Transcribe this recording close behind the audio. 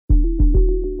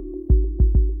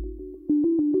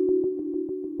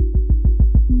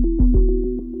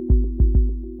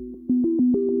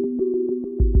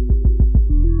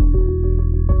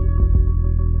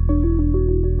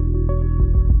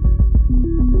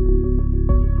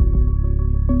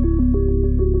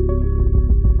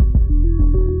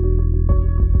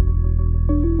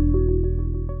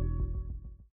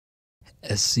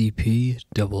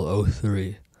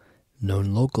SCP-003,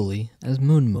 known locally as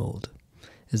MoonMold,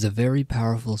 is a very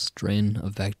powerful strain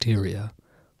of bacteria,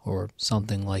 or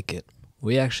something like it.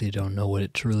 We actually don't know what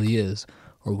it truly is,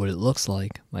 or what it looks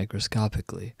like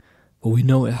microscopically, but we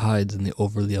know it hides in the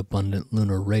overly abundant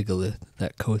lunar regolith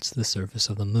that coats the surface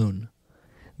of the moon.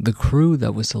 The crew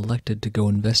that was selected to go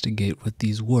investigate what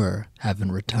these were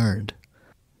haven't returned.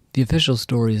 The official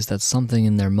story is that something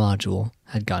in their module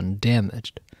had gotten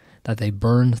damaged, that they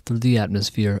burned through the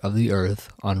atmosphere of the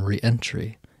Earth on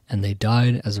re-entry, and they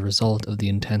died as a result of the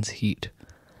intense heat.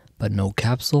 But no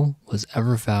capsule was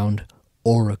ever found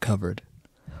or recovered.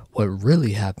 What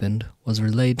really happened was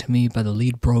relayed to me by the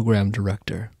lead program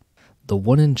director. The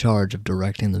one in charge of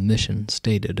directing the mission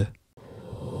stated,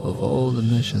 "Of all the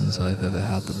missions I've ever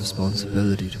had the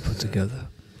responsibility to put together,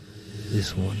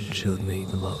 this one chilled me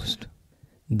the most."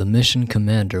 The mission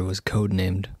commander was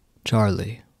codenamed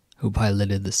Charlie, who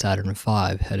piloted the Saturn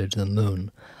V headed to the moon,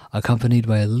 accompanied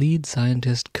by a lead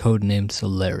scientist codenamed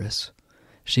Solaris.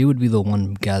 She would be the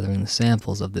one gathering the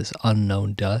samples of this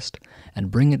unknown dust and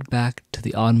bring it back to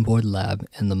the onboard lab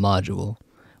in the module.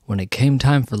 When it came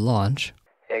time for launch,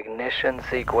 ignition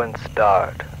sequence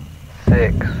start.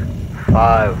 6,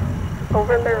 5.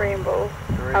 Over the rainbow.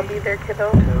 3, I'll be there,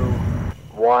 kiddo. 2,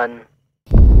 1.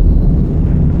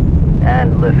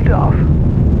 And liftoff.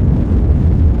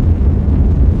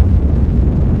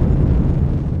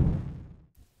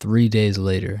 "3 days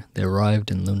later, they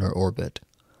arrived in lunar orbit.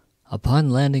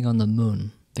 Upon landing on the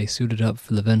moon, they suited up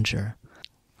for the venture.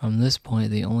 From this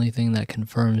point, the only thing that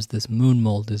confirms this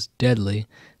MoonMold is deadly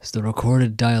is the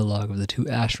recorded dialogue of the two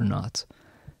astronauts.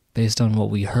 Based on what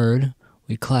we heard,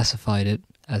 we classified it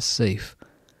as safe.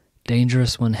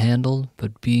 Dangerous when handled,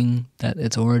 but being that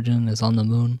its origin is on the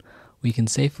moon, we can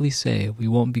safely say we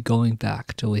won't be going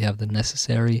back till we have the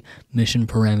necessary mission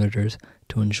parameters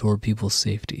to ensure people's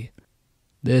safety.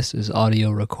 This is audio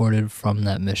recorded from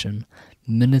that mission,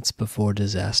 minutes before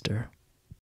disaster."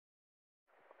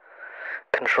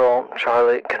 Control,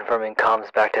 Charlie, confirming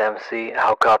comms back to MC.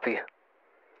 How copy?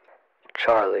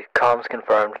 Charlie, comms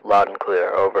confirmed, loud and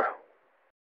clear, over.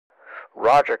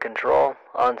 Roger, Control,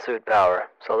 on suit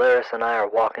power. Solaris and I are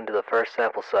walking to the first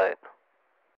sample site.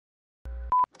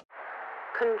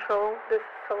 Control, this is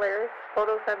Solaris.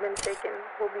 Photos have been taken.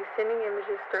 We'll be sending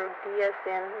images through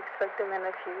DSN. Expect them in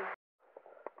a few.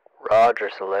 Roger,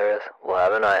 Solaris. We'll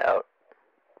have an eye out.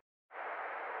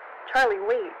 Charlie,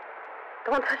 wait.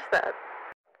 Don't touch that.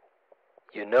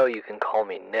 You know you can call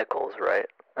me Nichols, right?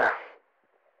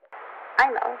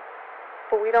 I know.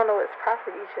 But we don't know its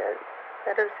properties yet.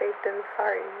 Better safe than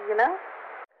sorry, you know?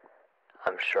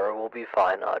 I'm sure we'll be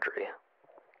fine, Audrey.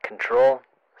 Control,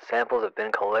 samples have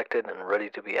been collected and ready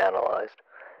to be analyzed.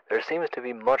 There seems to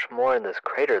be much more in this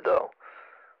crater, though.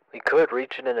 We could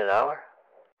reach it in an hour?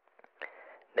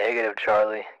 Negative,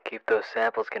 Charlie. Keep those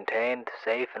samples contained,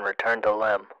 safe, and return to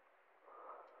LEM.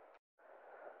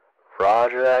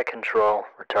 Roger that, Control.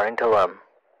 Returning to LEM.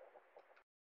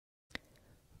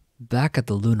 Back at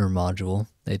the lunar module,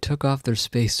 they took off their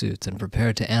spacesuits and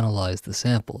prepared to analyze the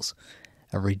samples.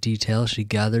 Every detail she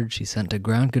gathered she sent to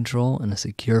ground control in a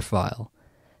secure file.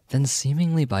 Then,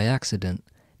 seemingly by accident,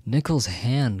 Nichols'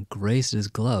 hand grazed his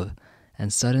glove,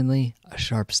 and suddenly a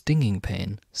sharp stinging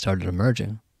pain started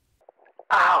emerging.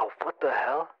 Ow, what the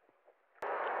hell?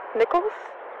 Nichols?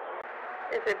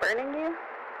 Is it burning you?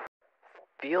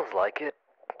 Feels like it.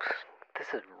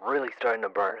 This is really starting to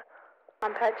burn.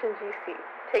 I'm patching GC.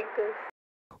 Take this.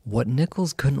 What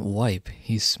Nichols couldn't wipe,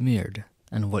 he smeared,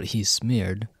 and what he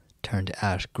smeared turned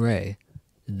ash gray.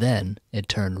 Then it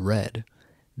turned red.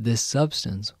 This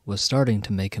substance was starting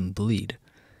to make him bleed.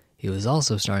 He was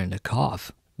also starting to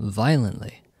cough,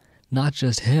 violently. Not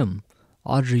just him,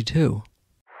 Audrey too.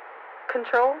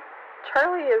 Control?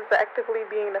 Charlie is actively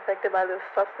being affected by this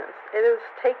substance. It is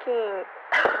taking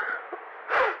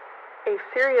a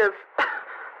serious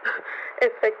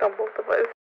effect on both of us.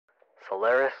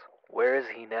 Solaris, where is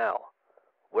he now?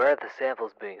 Where are the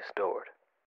samples being stored?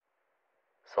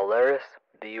 Solaris,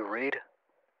 do you read?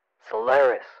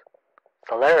 Solaris!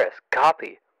 Solaris,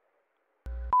 copy!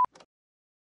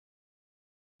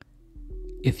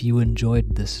 If you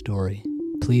enjoyed this story,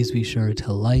 please be sure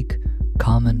to like,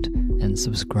 comment, and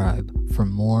subscribe for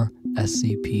more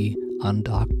SCP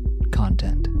UnDoc'd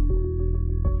content.